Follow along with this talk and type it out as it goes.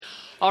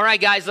All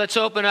right, guys, let's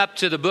open up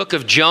to the book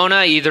of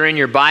Jonah, either in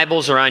your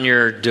Bibles or on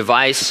your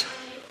device.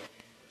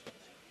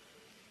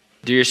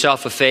 Do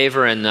yourself a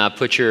favor and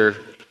put your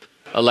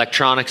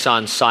electronics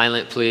on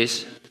silent,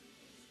 please.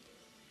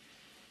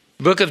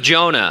 Book of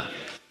Jonah.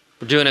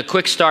 We're doing a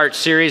quick start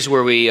series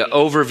where we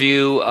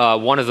overview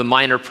one of the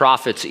minor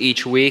prophets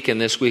each week, and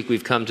this week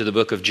we've come to the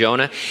book of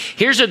Jonah.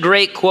 Here's a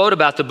great quote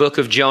about the book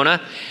of Jonah.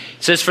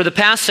 It says, "For the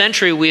past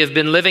century, we have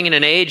been living in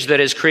an age that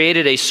has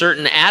created a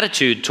certain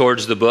attitude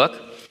towards the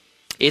book.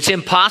 It's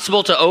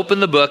impossible to open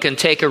the book and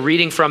take a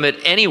reading from it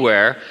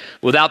anywhere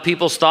without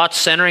people's thoughts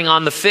centering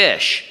on the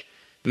fish.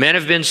 Men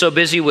have been so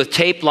busy with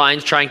tape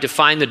lines trying to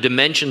find the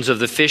dimensions of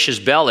the fish's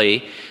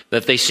belly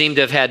that they seem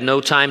to have had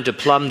no time to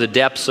plumb the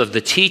depths of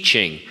the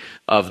teaching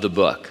of the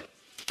book."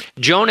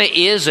 Jonah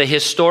is a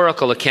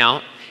historical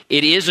account.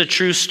 It is a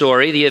true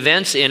story. The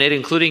events in it,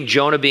 including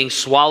Jonah being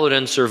swallowed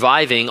and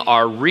surviving,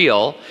 are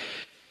real.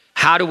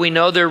 How do we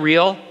know they're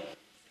real?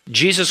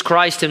 Jesus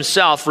Christ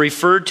himself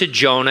referred to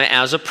Jonah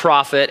as a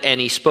prophet, and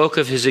he spoke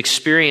of his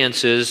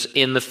experiences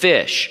in the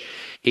fish.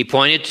 He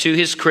pointed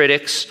his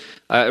critics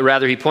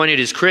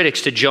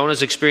to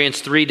Jonah's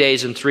experience 3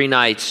 days and 3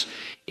 nights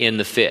in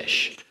the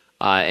fish.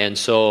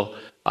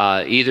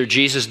 Either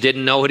Jesus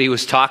didn't know what he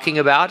was talking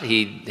about,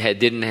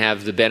 didn't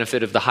have the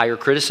benefit of the higher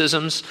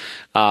criticisms,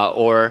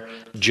 or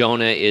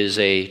Jonah is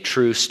a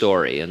true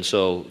story. And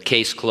so,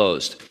 case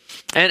closed.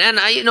 And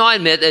I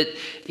admit that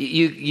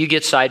you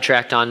get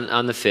sidetracked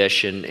on the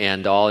fish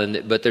and all,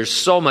 but there's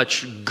so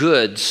much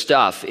good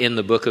stuff in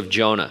the book of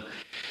Jonah.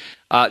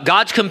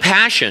 God's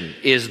compassion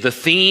is the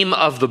theme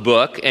of the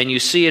book, and you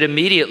see it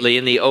immediately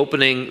in the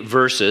opening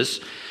verses.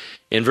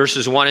 In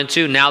verses 1 and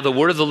 2, "Now the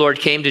word of the Lord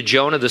came to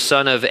Jonah, the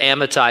son of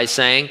Amittai,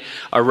 saying,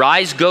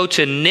 'Arise, go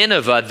to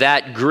Nineveh,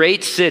 that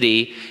great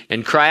city,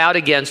 and cry out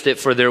against it,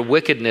 for their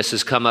wickedness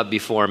has come up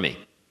before me.'"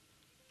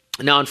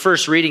 Now, in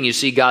first reading, you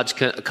see God's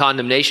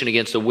condemnation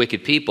against the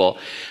wicked people,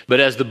 but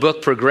as the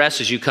book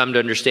progresses, you come to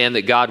understand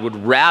that God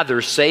would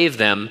rather save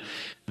them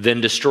than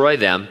destroy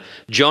them.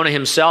 Jonah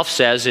himself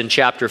says in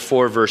chapter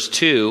 4, verse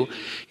 2,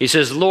 he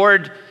says,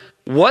 "Lord,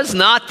 was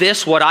not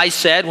this what I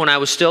said when I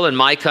was still in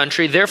my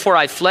country? Therefore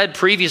I fled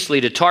previously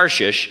to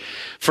Tarshish,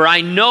 for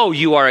I know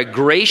you are a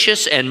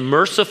gracious and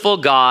merciful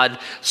God,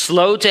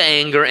 slow to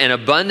anger and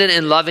abundant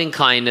in loving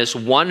kindness,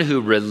 one who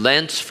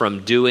relents from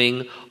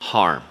doing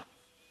harm."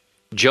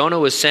 Jonah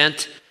was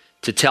sent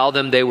to tell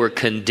them they were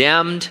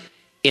condemned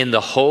in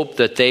the hope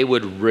that they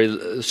would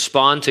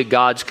respond to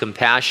God's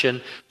compassion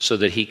so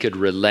that he could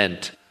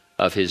relent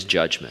of his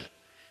judgment.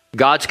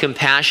 God's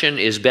compassion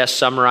is best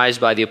summarized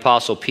by the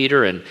Apostle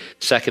Peter in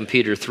 2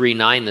 Peter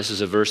 3:9. This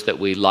is a verse that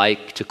we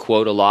like to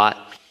quote a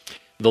lot.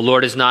 "The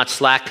Lord is not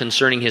slack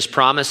concerning his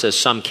promise, as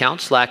some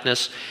count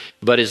slackness,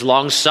 but is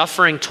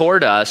long-suffering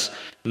toward us,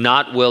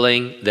 not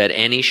willing that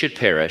any should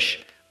perish,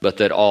 but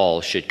that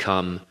all should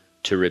come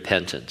to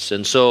repentance."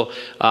 And so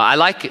I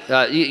like,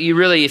 you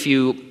really, if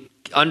you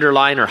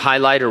underline or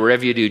highlight or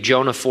wherever you do,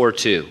 Jonah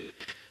 4:2.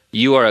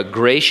 "You are a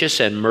gracious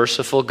and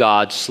merciful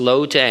God,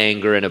 slow to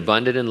anger and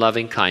abundant in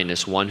loving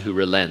kindness, one who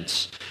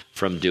relents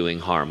from doing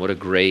harm." What a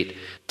great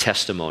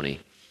testimony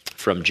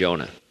from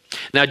Jonah.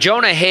 Now,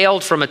 Jonah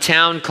hailed from a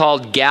town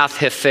called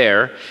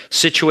Gath-Hepher,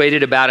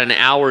 situated about an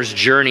hour's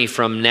journey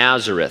from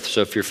Nazareth.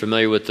 So if you're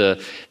familiar with the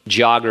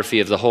geography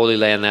of the Holy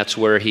Land, that's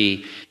where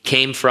he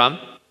came from.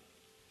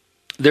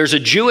 There's a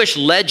Jewish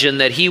legend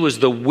that he was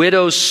the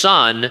widow's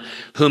son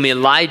whom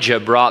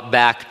Elijah brought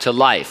back to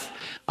life.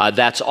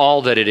 That's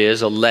all that it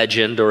is, a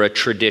legend or a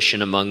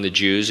tradition among the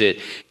Jews. It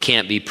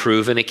can't be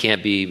proven. It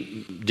can't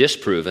be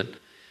disproven.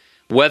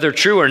 Whether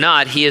true or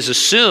not, he is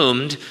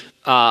assumed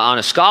on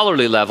a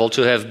scholarly level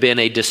to have been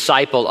a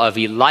disciple of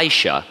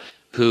Elisha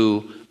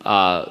who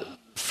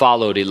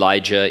followed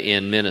Elijah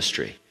in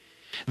ministry.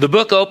 The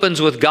book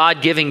opens with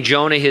God giving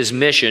Jonah his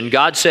mission.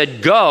 God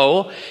said,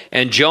 "Go,"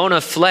 and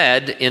Jonah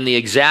fled in the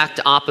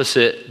exact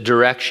opposite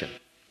direction.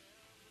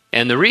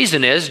 And the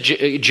reason is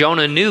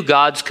Jonah knew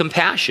God's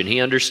compassion. He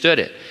understood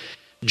it.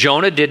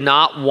 Jonah did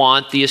not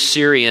want the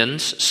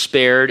Assyrians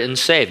spared and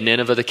saved.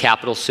 Nineveh, the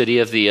capital city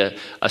of the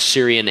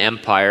Assyrian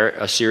Empire,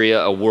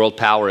 Assyria, a world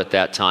power at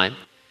that time.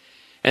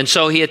 And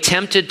so he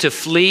attempted to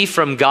flee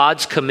from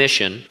God's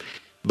commission,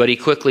 but he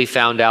quickly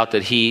found out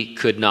that he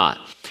could not.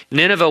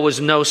 Nineveh was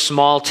no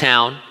small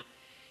town.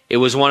 It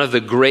was one of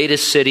the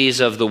greatest cities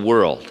of the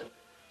world.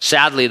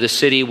 Sadly, the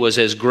city was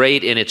as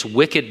great in its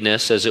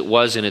wickedness as it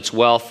was in its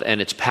wealth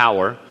and its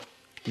power.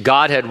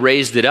 God had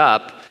raised it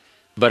up,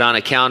 but on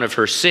account of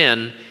her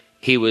sin,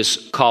 he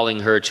was calling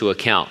her to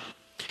account.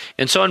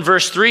 And so in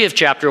verse 3 of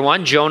chapter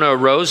 1, Jonah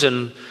arose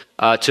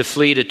to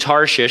flee to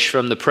Tarshish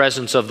from the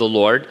presence of the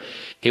Lord.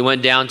 He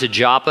went down to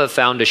Joppa,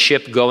 found a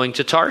ship going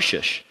to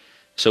Tarshish.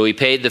 So he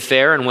paid the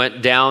fare and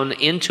went down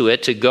into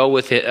it to go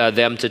with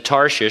them to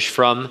Tarshish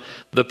from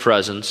the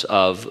presence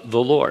of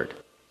the Lord.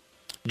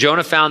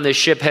 Jonah found this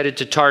ship headed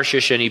to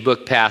Tarshish and he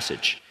booked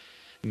passage.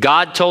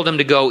 God told him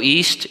to go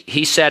east.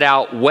 He set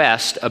out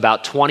west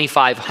about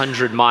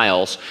 2,500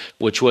 miles,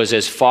 which was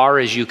as far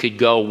as you could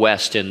go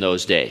west in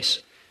those days.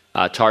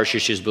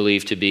 Tarshish is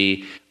believed to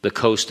be the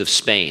coast of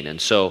Spain.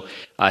 And so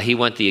he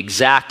went the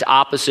exact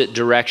opposite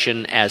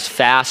direction as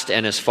fast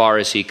and as far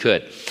as he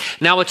could.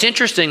 Now, what's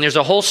interesting, there's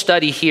a whole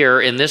study here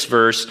in this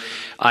verse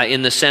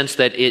in the sense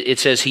that it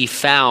says he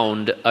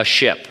found a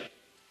ship.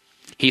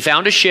 He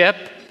found a ship.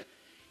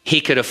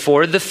 He could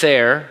afford the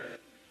fare.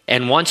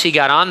 And once he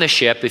got on the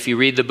ship, if you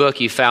read the book,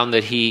 you found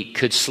that he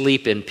could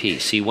sleep in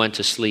peace. He went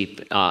to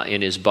sleep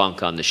in his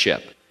bunk on the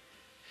ship.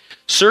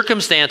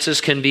 Circumstances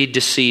can be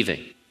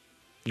deceiving.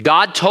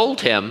 God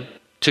told him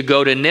to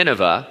go to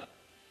Nineveh.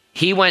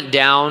 He went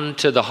down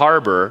to the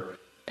harbor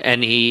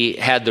and he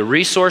had the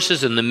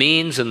resources and the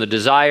means and the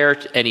desire,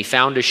 and he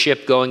found a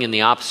ship going in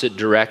the opposite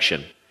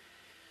direction.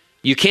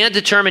 You can't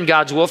determine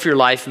God's will for your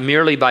life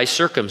merely by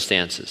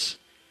circumstances.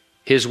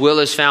 His will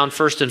is found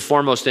first and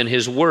foremost in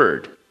his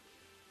word.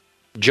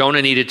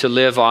 Jonah needed to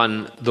live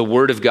on the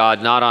word of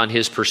God, not on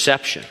his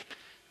perception.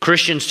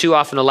 Christians too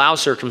often allow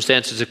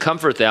circumstances to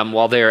comfort them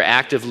while they are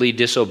actively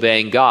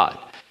disobeying God.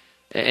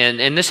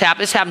 And this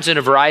happens in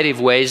a variety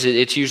of ways.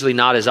 It's usually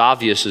not as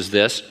obvious as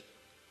this.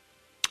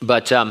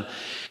 But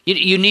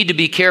you need to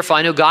be careful.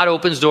 I know God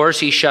opens doors,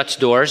 he shuts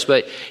doors,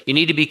 but you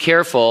need to be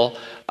careful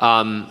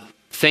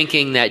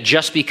thinking that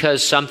just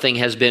because something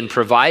has been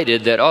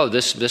provided that,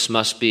 this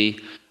must be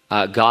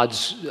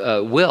God's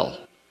will.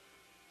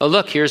 Oh,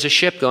 look, here's a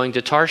ship going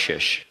to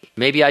Tarshish.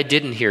 Maybe I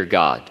didn't hear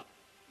God.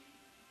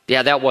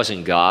 Yeah, that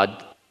wasn't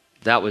God.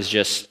 That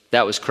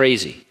was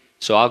crazy.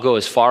 So I'll go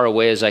as far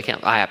away as I can.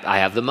 I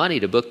have the money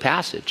to book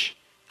passage.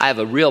 I have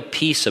a real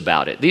peace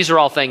about it. These are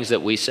all things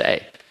that we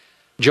say.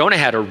 Jonah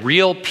had a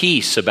real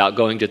peace about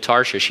going to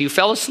Tarshish. He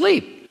fell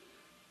asleep.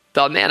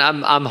 Thought, man,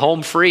 I'm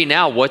home free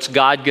now. What's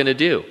God going to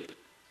do?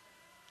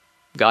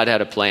 God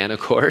had a plan, of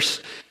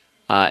course.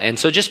 And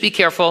so just be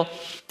careful.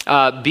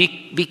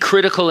 Be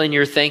critical in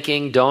your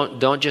thinking.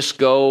 Don't just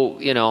go,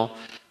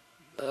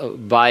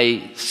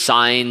 by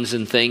signs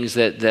and things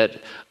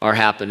that are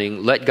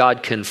happening. Let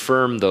God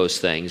confirm those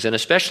things. And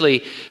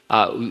especially,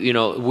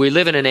 we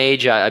live in an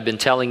age, I've been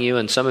telling you,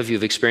 and some of you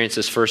have experienced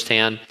this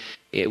firsthand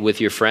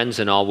with your friends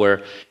and all,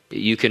 where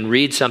you can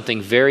read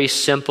something very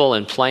simple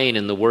and plain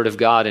in the Word of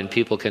God, and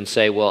people can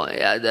say, well,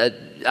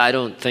 I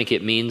don't think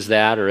it means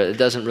that, or it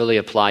doesn't really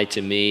apply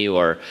to me,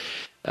 or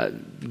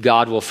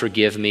God will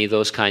forgive me,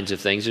 those kinds of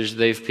things.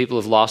 People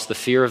have lost the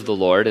fear of the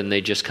Lord, and they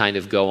just kind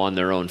of go on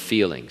their own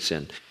feelings.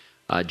 And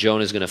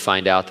Jonah's going to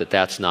find out that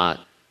that's not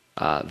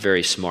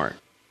very smart.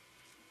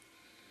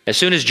 As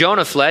soon as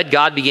Jonah fled,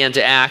 God began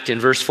to act. In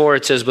verse 4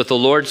 it says, "But the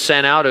Lord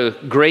sent out a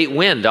great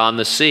wind on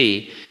the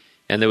sea,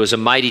 and there was a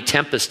mighty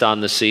tempest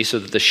on the sea, so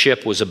that the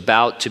ship was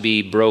about to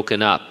be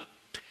broken up."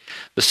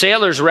 The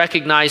sailors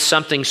recognized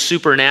something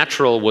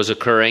supernatural was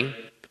occurring.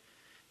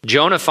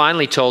 Jonah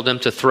finally told them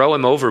to throw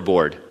him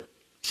overboard.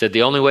 He said,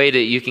 the only way that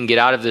you can get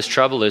out of this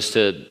trouble is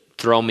to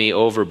throw me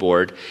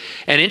overboard.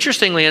 And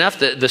interestingly enough,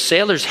 the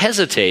sailors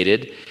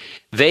hesitated.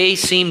 They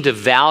seemed to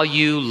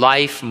value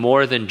life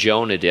more than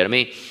Jonah did. I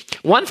mean,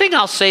 one thing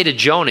I'll say to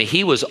Jonah,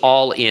 he was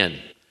all in.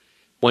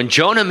 When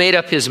Jonah made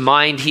up his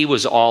mind, he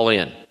was all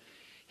in.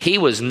 He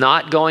was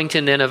not going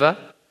to Nineveh,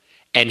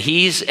 and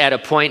he's at a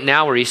point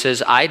now where he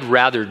says, I'd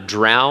rather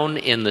drown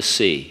in the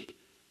sea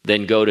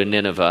than go to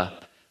Nineveh.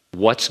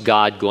 What's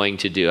God going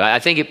to do? I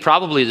think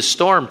the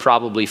storm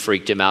probably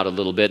freaked him out a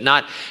little bit,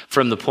 not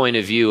from the point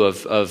of view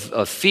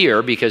of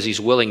fear because he's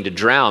willing to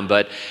drown,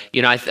 but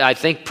I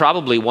think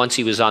probably once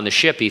he was on the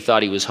ship, he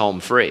thought he was home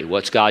free.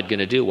 What's God going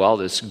to do? Well,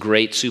 this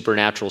great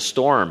supernatural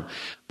storm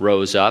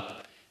rose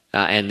up,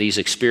 and these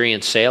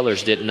experienced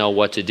sailors didn't know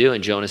what to do,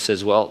 and Jonah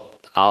says, well,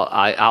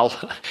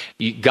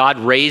 God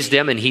raised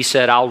him, and he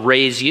said, I'll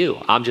raise you.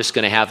 I'm just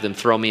going to have them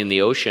throw me in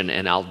the ocean,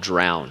 and I'll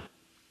drown.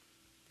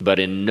 But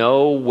in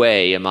no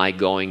way am I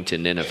going to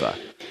Nineveh.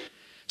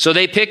 So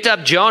they picked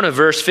up Jonah,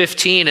 verse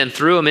 15, and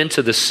threw him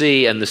into the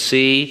sea, and the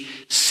sea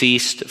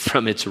ceased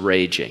from its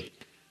raging.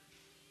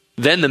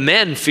 Then the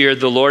men feared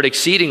the Lord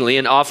exceedingly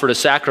and offered a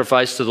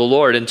sacrifice to the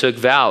Lord and took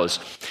vows.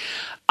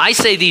 I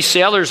say these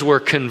sailors were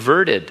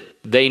converted.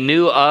 They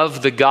knew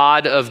of the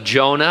God of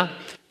Jonah,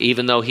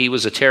 even though he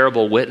was a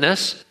terrible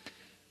witness,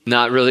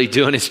 not really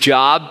doing his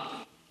job.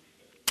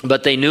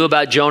 But they knew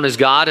about Jonah's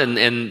God,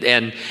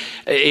 and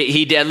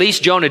he, at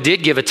least Jonah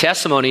did give a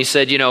testimony. He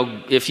said,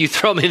 if you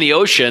throw me in the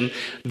ocean,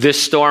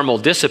 this storm will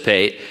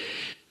dissipate.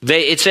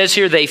 It says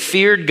here they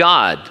feared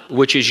God,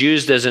 which is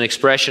used as an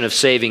expression of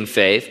saving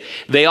faith.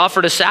 They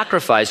offered a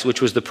sacrifice,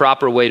 which was the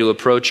proper way to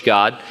approach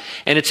God.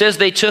 And it says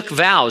they took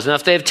vows. Now,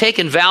 if they had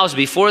taken vows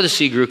before the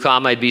sea grew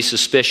calm, I'd be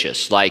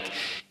suspicious. Like,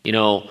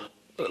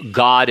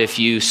 God, if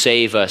you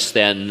save us,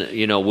 then,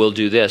 we'll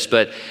do this.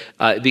 But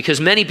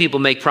because many people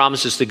make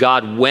promises to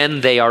God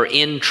when they are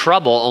in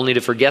trouble, only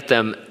to forget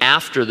them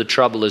after the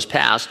trouble is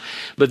past.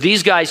 But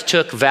these guys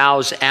took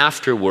vows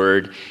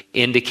afterward,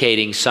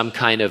 indicating some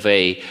kind of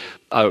a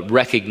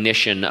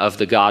recognition of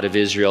the God of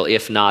Israel,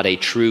 if not a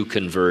true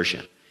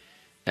conversion.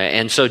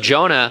 And so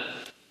Jonah,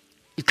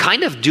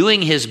 kind of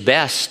doing his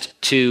best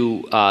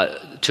to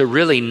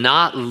really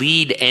not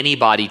lead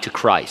anybody to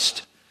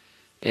Christ.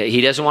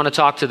 He doesn't want to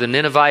talk to the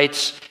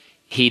Ninevites.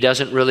 He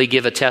doesn't really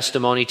give a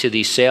testimony to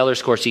these sailors.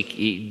 Of course,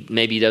 he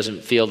maybe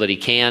doesn't feel that he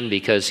can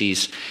because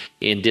he's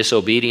in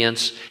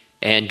disobedience.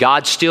 And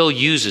God still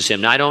uses him.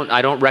 Now,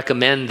 I don't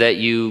recommend that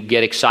you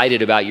get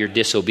excited about your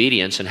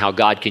disobedience and how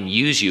God can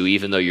use you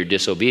even though you're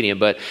disobedient.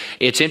 But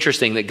it's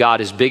interesting that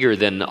God is bigger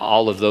than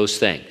all of those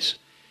things.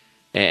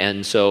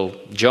 And so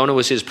Jonah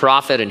was his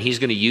prophet, and he's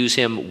going to use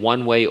him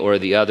one way or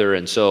the other.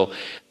 And so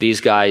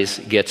these guys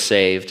get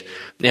saved.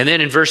 And then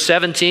in verse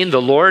 17,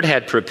 the Lord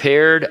had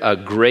prepared a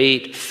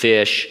great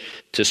fish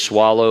to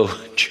swallow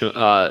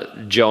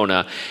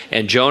Jonah.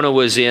 And Jonah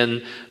was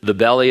in the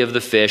belly of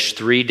the fish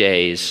 3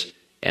 days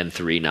and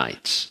 3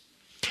 nights.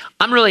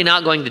 I'm really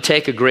not going to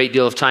take a great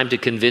deal of time to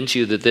convince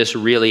you that this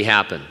really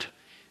happened.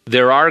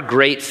 There are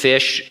great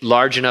fish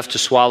large enough to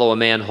swallow a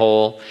man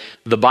whole.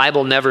 The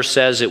Bible never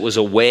says it was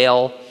a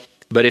whale,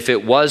 but if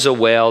it was a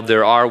whale,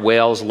 there are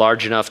whales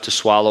large enough to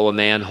swallow a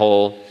man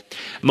whole.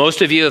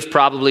 Most of you have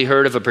probably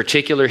heard of a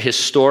particular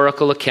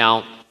historical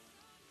account,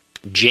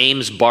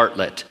 James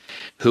Bartlett,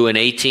 who in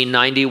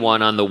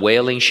 1891 on the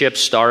whaling ship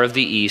Star of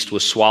the East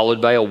was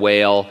swallowed by a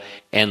whale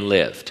and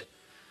lived.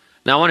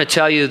 Now, I want to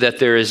tell you that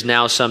there is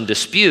now some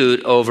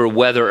dispute over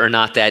whether or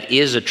not that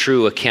is a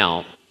true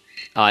account.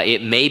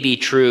 It may be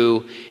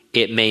true,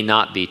 it may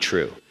not be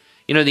true.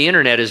 You know, the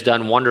internet has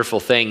done wonderful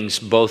things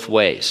both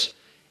ways.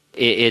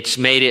 It's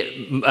made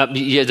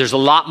it, there's a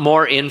lot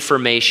more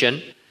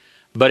information,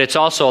 but it's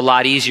also a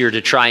lot easier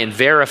to try and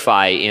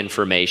verify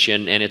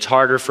information, and it's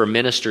harder for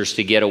ministers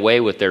to get away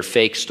with their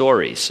fake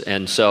stories.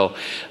 And so,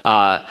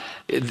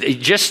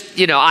 just,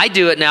 you know, I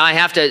do it now. I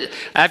have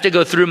to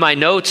go through my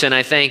notes, and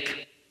I think,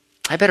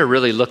 I better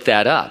really look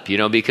that up, you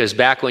know, because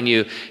back when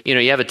you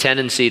have a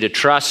tendency to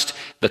trust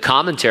the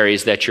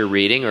commentaries that you're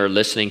reading or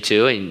listening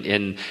to,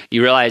 and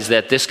you realize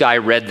that this guy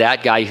read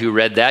that guy who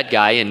read that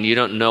guy, and you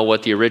don't know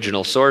what the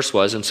original source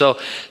was. And so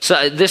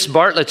this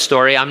Bartlett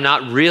story, I'm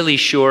not really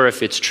sure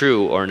if it's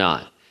true or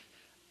not.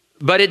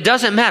 But it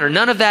doesn't matter.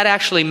 None of that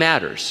actually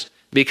matters,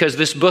 because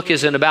this book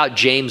isn't about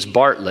James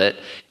Bartlett.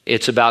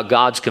 It's about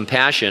God's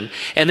compassion.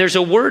 And there's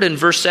a word in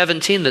verse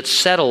 17 that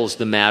settles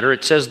the matter.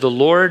 It says, the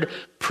Lord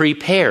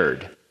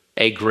prepared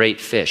a great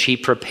fish. He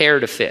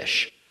prepared a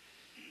fish.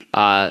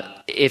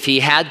 If he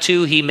had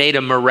to, he made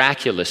a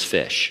miraculous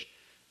fish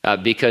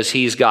because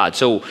he's God.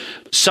 So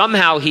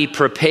somehow he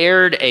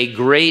prepared a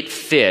great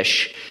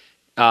fish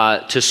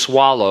to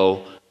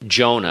swallow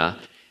Jonah.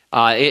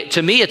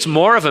 To me, it's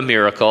more of a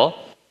miracle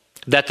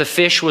that the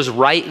fish was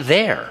right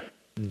there,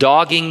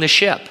 dogging the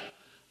ship.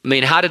 I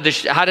mean, do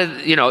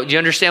you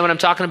understand what I'm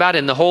talking about?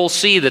 In the whole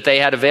sea that they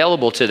had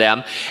available to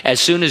them, as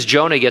soon as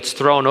Jonah gets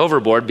thrown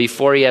overboard,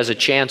 before he has a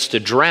chance to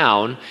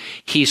drown,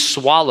 he's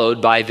swallowed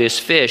by this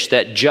fish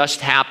that just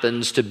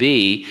happens to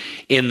be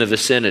in the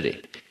vicinity.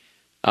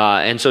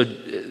 And so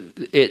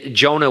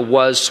Jonah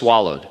was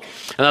swallowed.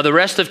 Now, the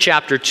rest of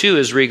chapter 2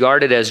 is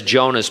regarded as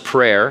Jonah's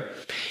prayer.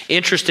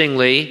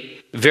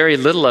 Interestingly, very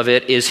little of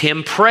it is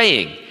him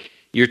praying.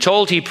 You're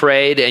told he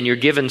prayed, and you're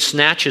given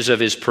snatches of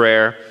his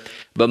prayer,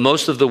 but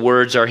most of the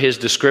words are his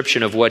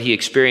description of what he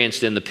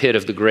experienced in the pit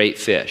of the great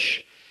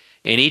fish.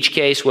 In each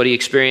case, what he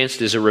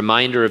experienced is a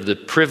reminder of the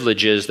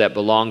privileges that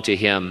belong to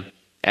him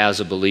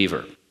as a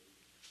believer.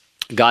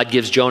 God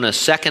gives Jonah a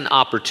second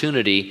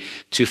opportunity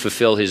to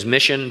fulfill his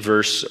mission.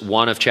 Verse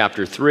 1 of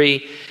chapter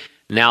 3,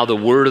 now the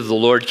word of the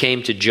Lord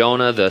came to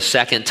Jonah the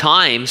second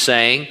time,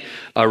 saying,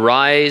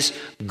 arise,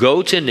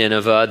 go to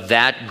Nineveh,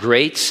 that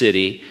great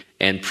city,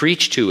 and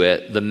preach to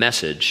it the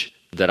message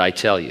that I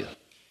tell you.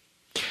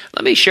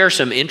 Let me share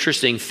some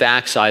interesting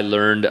facts I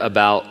learned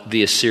about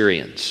the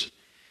Assyrians.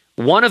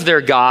 One of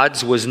their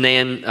gods was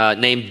named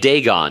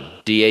Dagon,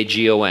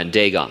 D-A-G-O-N,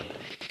 Dagon.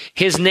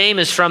 His name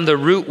is from the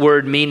root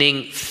word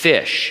meaning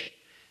fish.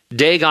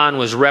 Dagon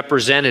was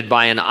represented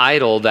by an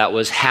idol that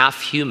was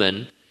half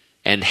human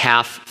and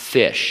half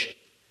fish.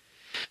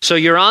 So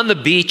you're on the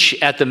beach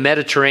at the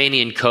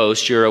Mediterranean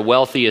coast, you're a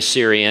wealthy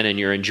Assyrian, and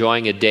you're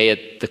enjoying a day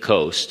at the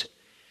coast.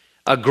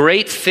 A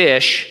great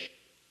fish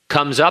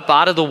comes up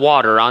out of the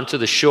water onto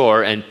the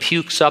shore and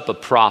pukes up a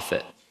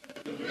prophet.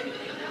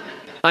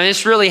 I mean,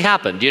 this really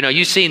happened. You know,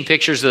 you've seen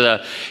pictures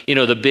of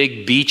the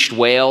big beached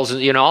whales,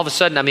 and all of a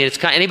sudden, I mean, it's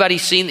kind of, anybody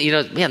seen,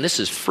 man, this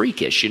is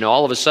freakish.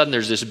 All of a sudden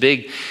there's this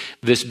big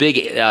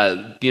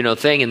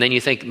thing, and then you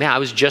think, man, I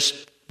was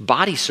just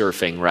body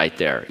surfing right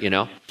there.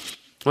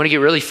 Want to get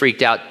really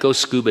freaked out, go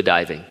scuba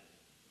diving.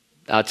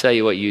 I'll tell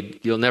you what,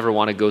 you'll never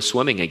want to go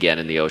swimming again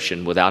in the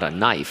ocean without a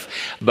knife.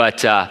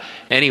 But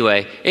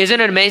anyway,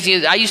 isn't it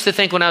amazing? I used to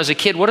think when I was a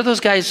kid, what are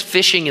those guys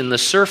fishing in the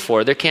surf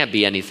for? There can't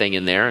be anything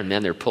in there. And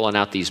then they're pulling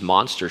out these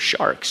monster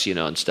sharks,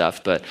 and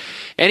stuff. But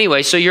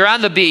anyway, so you're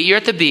on the beach, you're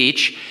at the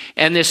beach,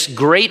 and this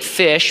great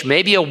fish,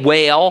 maybe a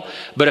whale,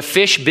 but a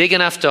fish big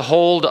enough to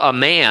hold a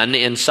man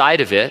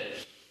inside of it.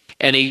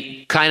 And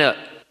he kind of,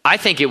 I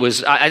think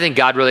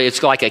God really,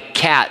 it's like a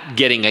cat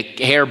getting a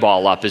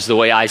hairball up is the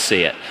way I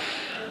see it.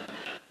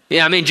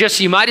 Yeah, I mean,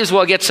 you might as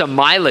well get some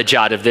mileage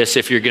out of this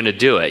if you're going to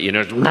do it,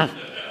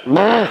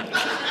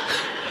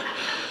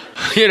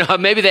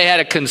 maybe they had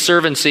a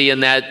conservancy in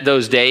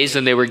those days,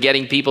 and they were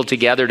getting people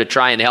together to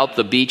try and help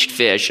the beached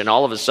fish, and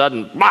all of a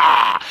sudden,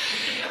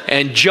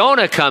 and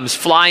Jonah comes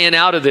flying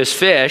out of this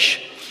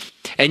fish,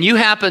 and you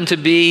happen to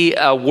be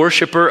a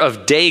worshiper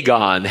of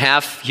Dagon,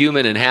 half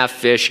human and half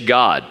fish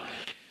god.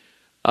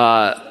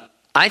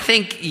 I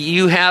think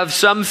you have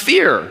some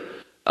fear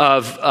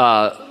of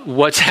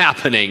what's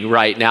happening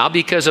right now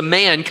because a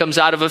man comes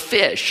out of a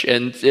fish,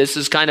 and this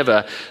is kind of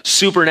a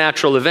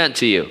supernatural event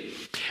to you.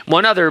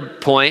 One other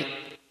point,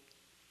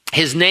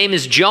 his name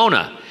is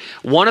Jonah.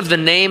 One of the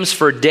names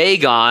for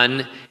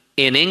Dagon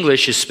in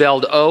English is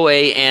spelled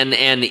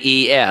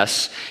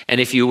Oannes,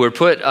 and if you were to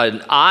put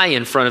an I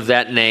in front of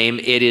that name,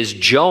 it is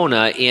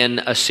Jonah in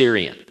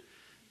Assyrian.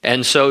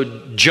 And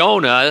so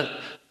Jonah,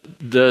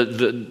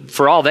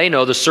 for all they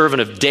know, the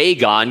servant of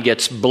Dagon,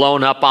 gets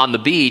blown up on the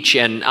beach,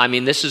 and I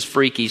mean, this is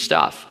freaky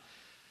stuff.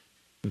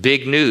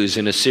 Big news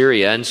in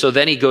Assyria. And so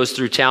then he goes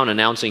through town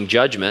announcing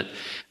judgment.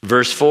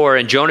 Verse 4,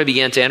 and Jonah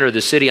began to enter the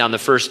city on the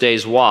first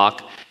day's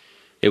walk.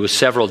 It was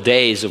several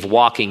days of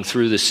walking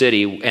through the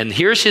city. And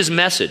here's his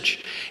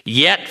message.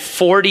 Yet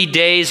 40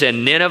 days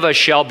and Nineveh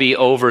shall be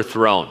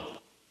overthrown.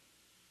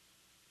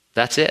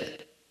 That's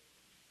it.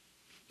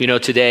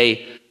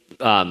 Today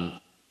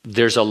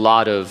there's a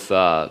lot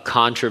of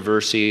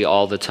controversy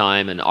all the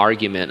time and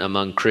argument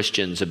among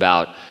Christians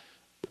about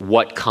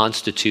what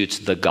constitutes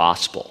the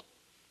gospel.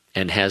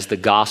 And has the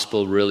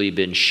gospel really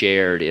been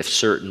shared if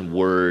certain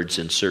words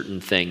and certain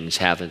things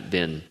haven't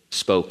been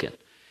spoken?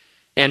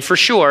 And for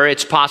sure,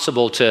 it's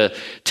possible to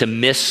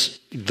miss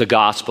the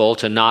gospel,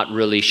 to not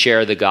really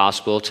share the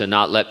gospel, to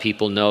not let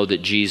people know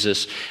that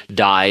Jesus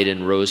died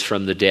and rose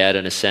from the dead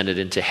and ascended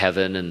into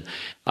heaven, and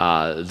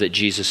that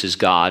Jesus is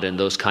God and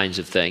those kinds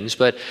of things.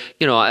 But,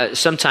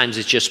 sometimes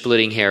it's just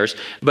splitting hairs.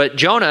 But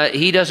Jonah,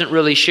 he doesn't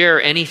really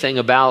share anything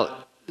about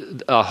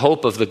a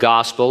hope of the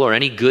gospel or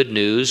any good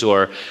news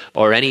or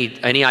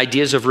any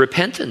ideas of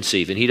repentance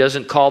even. He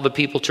doesn't call the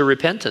people to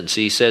repentance.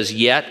 He says,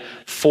 yet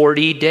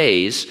 40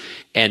 days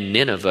and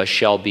Nineveh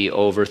shall be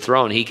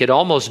overthrown. He could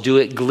almost do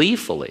it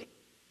gleefully.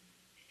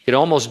 He could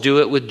almost do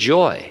it with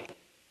joy.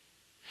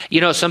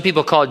 Some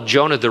people call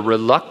Jonah the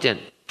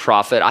reluctant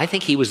prophet. I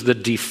think he was the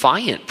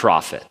defiant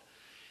prophet.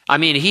 I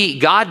mean,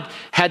 God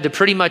had to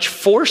pretty much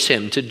force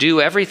him to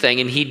do everything,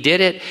 and he did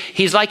it.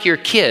 He's like your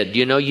kid,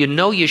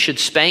 you should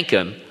spank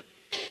him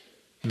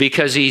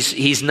because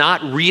he's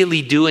not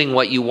really doing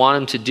what you want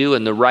him to do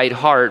in the right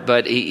heart,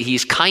 but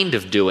he's kind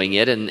of doing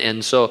it.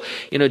 And so,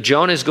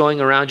 Jonah's going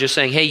around just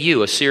saying, hey,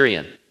 you,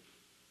 Assyrian,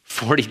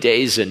 40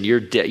 days and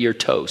you're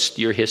toast,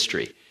 you're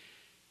history.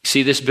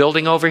 See this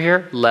building over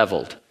here?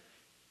 Leveled.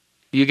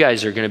 You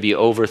guys are going to be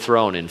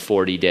overthrown in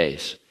 40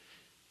 days.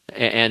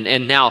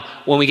 And now,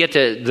 when we get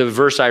to the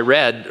verse I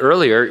read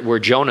earlier, where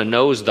Jonah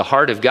knows the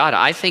heart of God,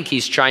 I think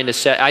he's trying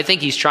to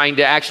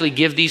actually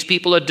give these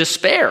people a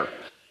despair.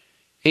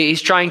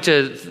 He's trying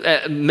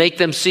to make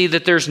them see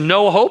that there's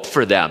no hope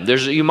for them.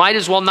 You might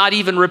as well not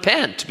even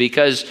repent,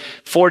 because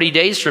 40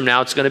 days from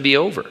now it's going to be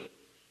over.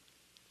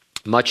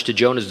 Much to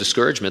Jonah's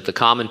discouragement, the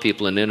common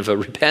people in Nineveh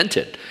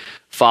repented,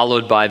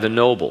 followed by the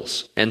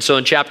nobles. And so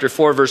in chapter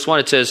 4, verse 1,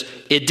 it says,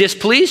 it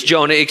displeased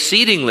Jonah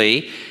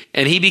exceedingly,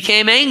 and he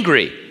became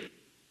angry.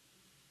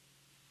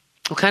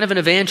 What kind of an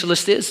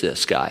evangelist is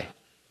this guy?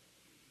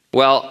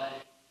 Well,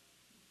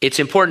 it's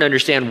important to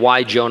understand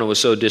why Jonah was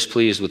so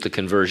displeased with the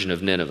conversion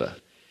of Nineveh.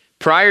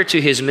 Prior to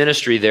his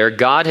ministry there,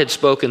 God had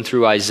spoken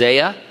through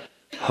Isaiah,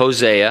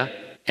 Hosea,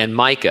 and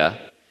Micah,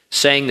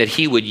 saying that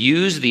he would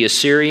use the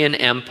Assyrian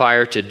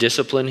Empire to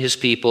discipline his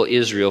people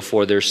Israel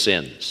for their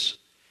sins.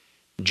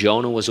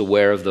 Jonah was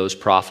aware of those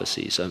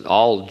prophecies, and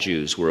all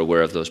Jews were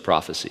aware of those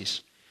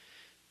prophecies.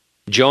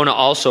 Jonah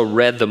also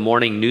read the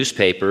morning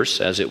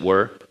newspapers, as it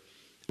were.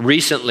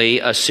 Recently,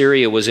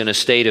 Assyria was in a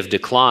state of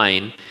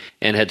decline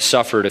and had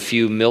suffered a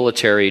few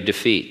military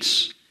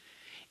defeats.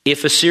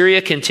 If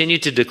Assyria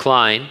continued to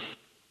decline,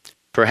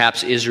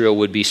 perhaps Israel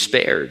would be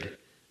spared.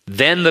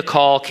 Then the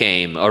call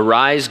came,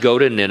 arise, go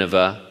to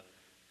Nineveh.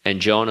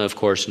 And Jonah, of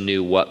course,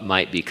 knew what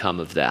might become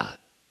of that.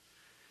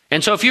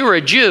 And so if you were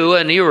a Jew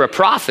and you were a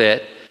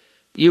prophet,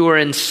 you were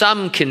in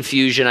some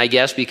confusion, I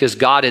guess, because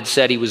God had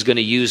said he was going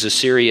to use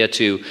Assyria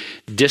to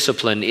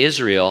discipline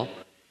Israel.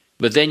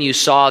 But then you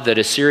saw that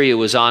Assyria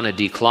was on a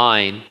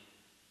decline,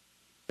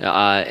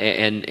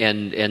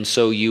 and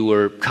so you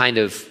were kind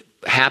of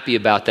happy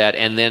about that.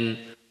 And then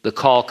the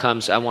call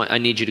comes, I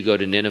need you to go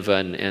to Nineveh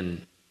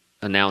and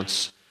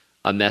announce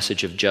a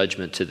message of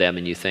judgment to them.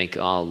 And you think,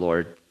 oh,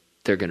 Lord,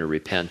 they're going to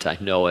repent. I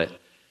know it.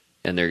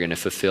 And they're going to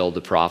fulfill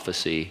the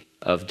prophecy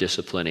of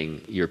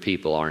disciplining your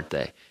people, aren't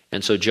they?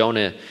 And so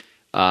Jonah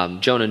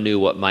knew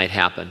what might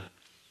happen.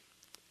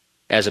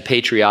 As a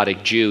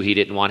patriotic Jew, he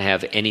didn't want to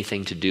have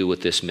anything to do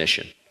with this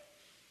mission.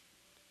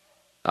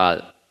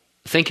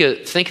 Think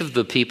of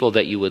the people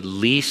that you would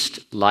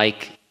least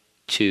like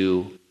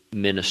to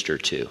minister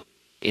to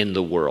in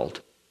the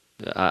world.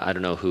 I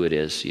don't know who it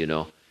is,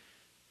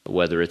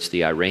 whether it's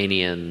the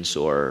Iranians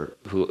or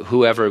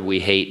whoever we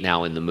hate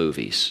now in the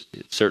movies.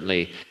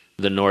 Certainly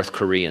the North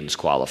Koreans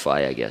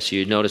qualify, I guess.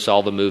 You notice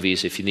all the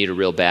movies, if you need a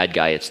real bad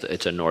guy,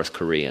 it's a North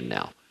Korean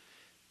now.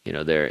 You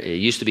know, it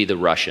used to be the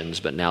Russians,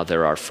 but now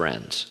they're our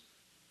friends,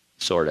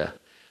 sort of.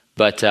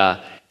 But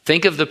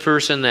think of the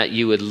person that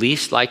you would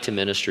least like to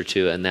minister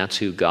to, and that's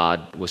who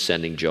God was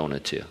sending Jonah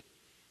to.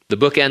 The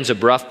book ends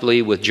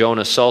abruptly with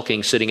Jonah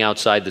sulking, sitting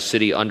outside the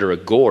city under a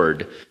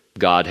gourd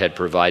God had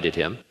provided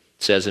him.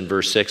 It says in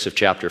verse 6 of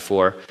chapter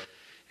 4,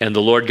 "And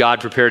the Lord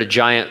God prepared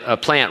a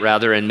plant,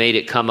 and made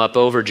it come up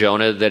over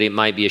Jonah, that it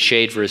might be a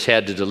shade for his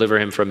head to deliver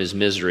him from his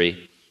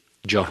misery."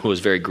 Jonah was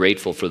very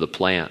grateful for the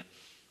plant.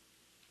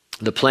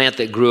 The plant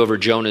that grew over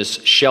Jonah's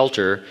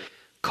shelter,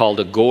 called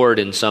a gourd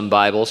in some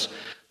Bibles,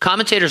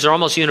 commentators are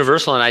almost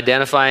universal in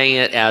identifying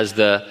it as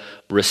the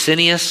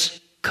Ricinus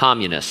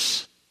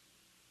communis.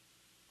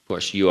 Of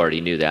course, you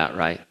already knew that,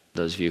 right?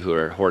 Those of you who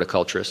are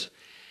horticulturists.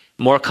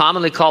 More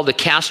commonly called the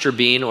castor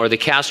bean or the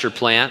castor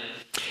plant.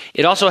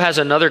 It also has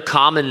another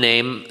common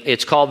name.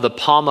 It's called the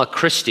Palma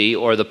Christi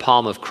or the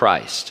Palm of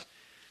Christ.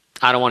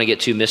 I don't want to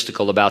get too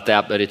mystical about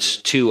that, but it's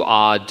too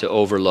odd to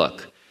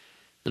overlook.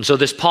 And so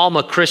this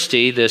Palma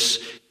Christi, this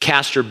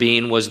castor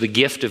bean, was the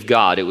gift of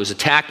God. It was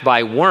attacked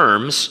by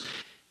worms,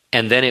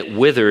 and then it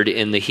withered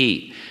in the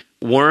heat.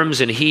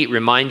 Worms and heat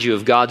remind you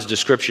of God's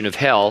description of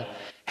hell.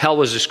 Hell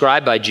was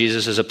described by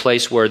Jesus as a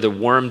place where the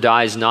worm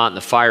dies not and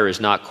the fire is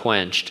not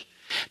quenched.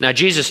 Now,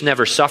 Jesus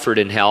never suffered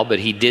in hell, but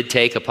he did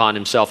take upon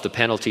himself the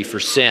penalty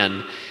for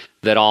sin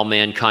that all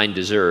mankind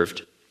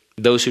deserved.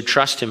 Those who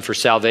trust him for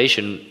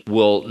salvation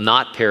will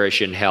not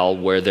perish in hell,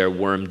 where their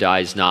worm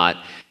dies not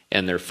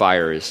and their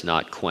fire is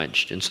not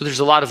quenched. And so there's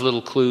a lot of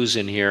little clues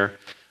in here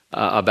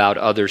about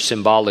other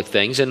symbolic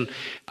things. And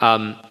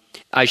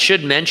I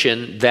should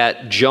mention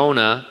that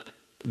Jonah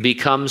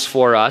becomes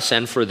for us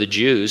and for the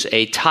Jews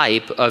a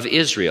type of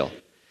Israel.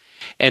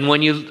 And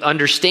when you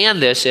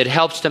understand this, it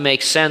helps to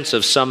make sense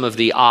of some of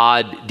the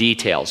odd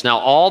details. Now,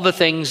 all the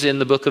things in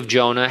the book of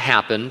Jonah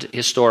happened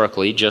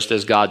historically, just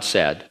as God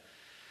said.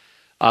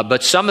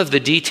 But some of the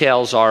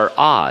details are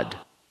odd.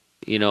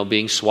 You know,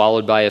 being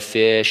swallowed by a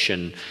fish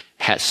and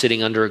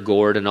sitting under a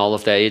gourd and all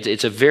of that.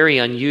 It's a very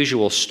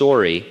unusual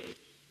story.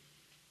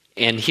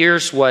 And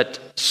here's what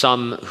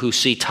some who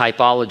see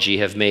typology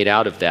have made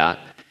out of that.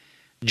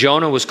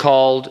 Jonah was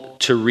called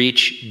to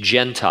reach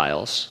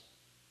Gentiles.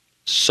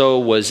 So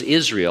was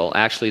Israel.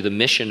 Actually, the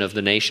mission of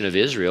the nation of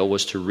Israel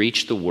was to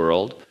reach the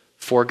world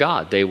for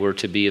God. They were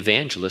to be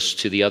evangelists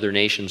to the other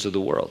nations of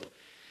the world.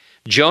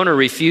 Jonah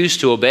refused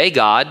to obey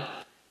God.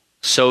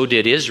 So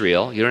did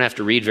Israel. You don't have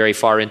to read very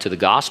far into the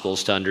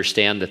Gospels to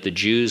understand that the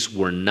Jews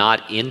were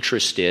not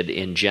interested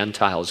in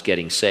Gentiles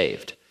getting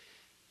saved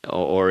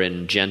or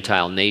in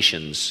Gentile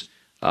nations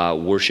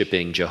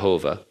worshiping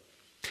Jehovah.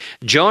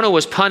 Jonah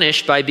was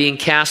punished by being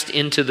cast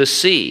into the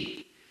sea.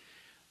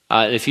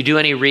 If you do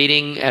any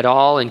reading at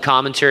all in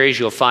commentaries,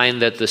 you'll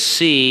find that the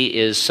sea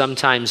is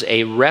sometimes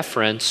a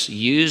reference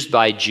used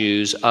by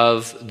Jews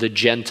of the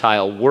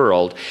Gentile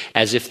world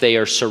as if they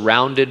are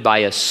surrounded by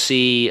a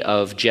sea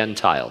of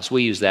Gentiles.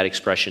 We use that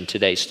expression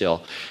today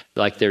still,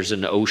 like there's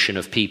an ocean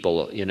of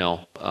people, you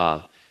know.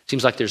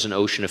 Seems like there's an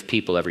ocean of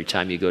people every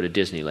time you go to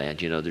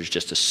Disneyland. You know, there's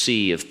just a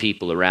sea of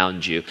people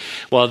around you.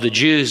 Well, the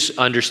Jews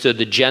understood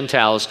the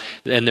Gentiles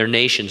and their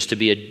nations to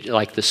be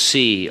like the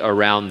sea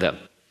around them.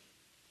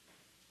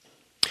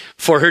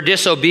 For her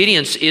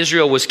disobedience,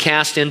 Israel was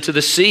cast into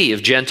the sea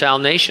of Gentile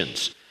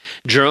nations.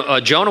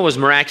 Jonah was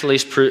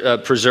miraculously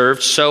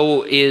preserved,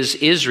 so is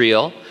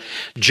Israel.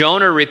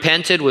 Jonah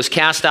repented, was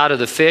cast out of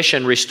the fish,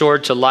 and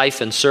restored to life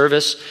and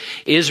service.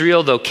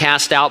 Israel, though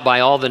cast out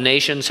by all the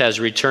nations, has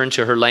returned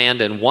to her land,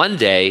 and one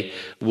day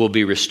will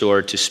be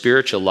restored to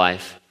spiritual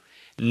life.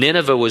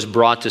 Nineveh was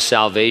brought to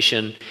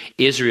salvation.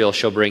 Israel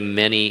shall bring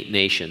many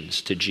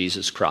nations to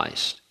Jesus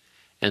Christ.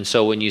 And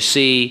so when you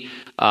see,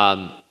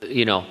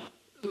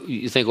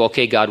 you think,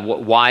 okay, God,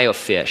 why a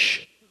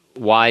fish?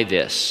 Why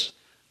this?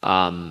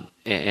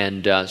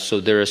 So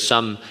there is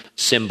some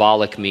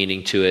symbolic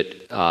meaning to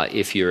it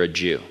if you're a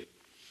Jew.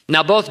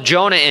 Now, both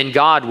Jonah and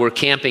God were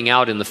camping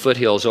out in the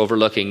foothills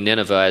overlooking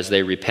Nineveh as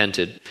they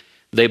repented.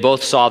 They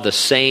both saw the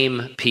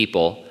same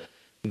people.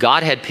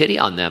 God had pity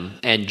on them,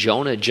 and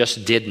Jonah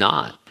just did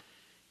not.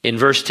 In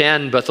verse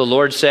 10, but the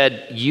Lord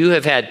said, "You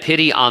have had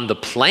pity on the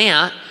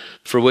plant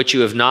for which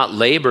you have not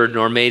labored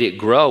nor made it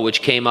grow,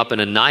 which came up in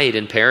a night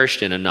and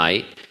perished in a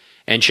night.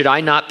 And should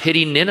I not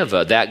pity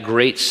Nineveh, that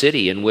great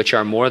city in which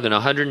are more than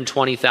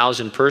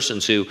 120,000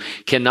 persons who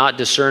cannot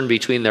discern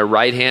between their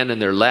right hand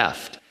and their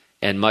left,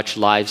 and much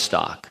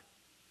livestock?"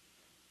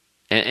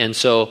 And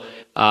so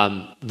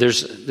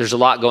there's a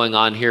lot going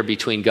on here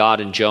between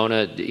God and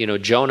Jonah. You know,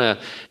 Jonah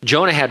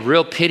had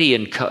real pity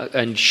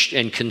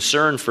and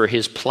concern for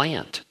his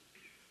plant.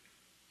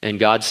 And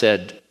God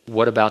said,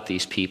 what about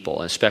these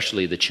people,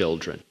 especially the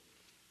children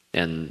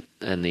and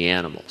the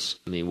animals?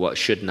 I mean,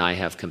 shouldn't I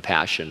have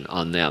compassion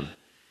on them?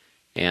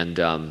 And,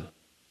 a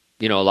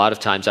lot of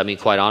times,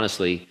 quite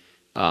honestly,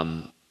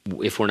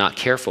 if we're not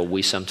careful,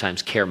 we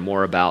sometimes care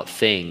more about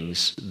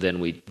things than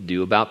we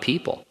do about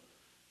people.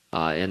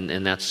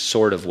 And that's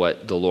sort of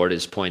what the Lord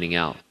is pointing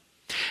out.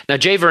 Now,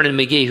 J. Vernon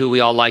McGee, who we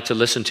all like to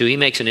listen to, he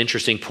makes an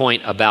interesting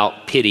point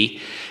about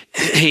pity.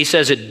 He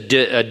says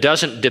it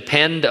doesn't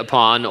depend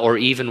upon or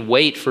even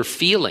wait for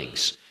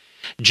feelings.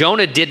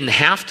 Jonah didn't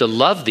have to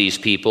love these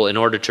people in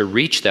order to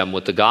reach them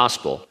with the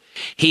gospel.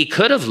 He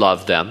could have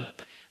loved them,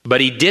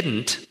 but he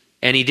didn't,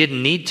 and he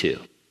didn't need to.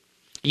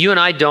 You and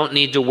I don't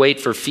need to wait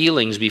for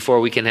feelings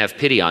before we can have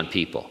pity on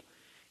people.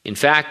 In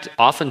fact,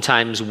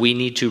 oftentimes we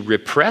need to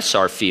repress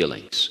our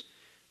feelings.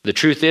 The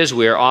truth is,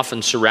 we are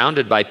often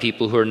surrounded by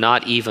people who are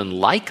not even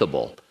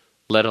likable,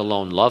 let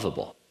alone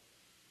lovable.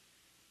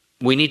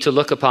 We need to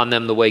look upon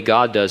them the way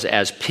God does,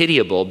 as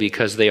pitiable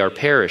because they are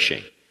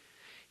perishing.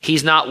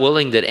 He's not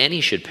willing that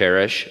any should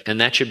perish, and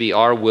that should be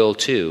our will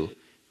too.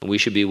 And we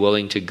should be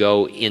willing to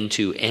go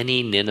into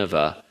any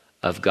Nineveh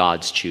of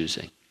God's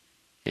choosing.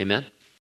 Amen?